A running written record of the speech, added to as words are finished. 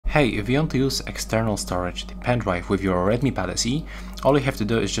Hey, if you want to use external storage, the pendrive with your Redmi Pad SE, all you have to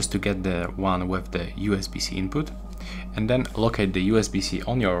do is just to get the one with the USB-C input and then locate the USB-C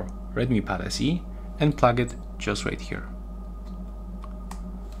on your Redmi Pad SE and plug it just right here.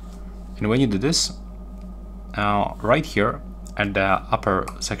 And when you do this, right here at the upper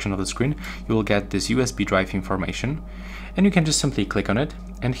section of the screen, you will get this USB drive information, and you can just simply click on it,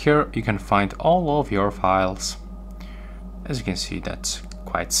 and here you can find all of your files. As you can see, that's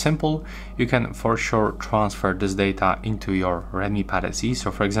quite simple. You can for sure transfer this data into your Redmi Pad SE. So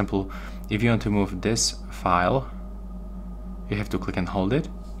for example, if you want to move this file, you have to click and hold it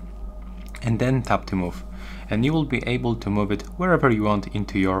and then tap to move, and you will be able to move it wherever you want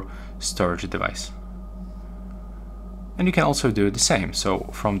into your storage device. And you can also do the same. So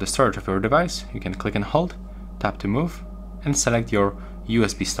from the storage of your device, you can click and hold, tap to move, and select your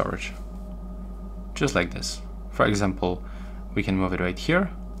USB storage. Just like this. For example, we can move it right here,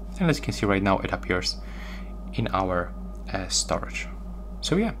 and as you can see right now, it appears in our storage.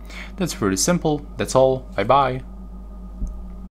 So yeah, that's really simple. That's all. Bye bye.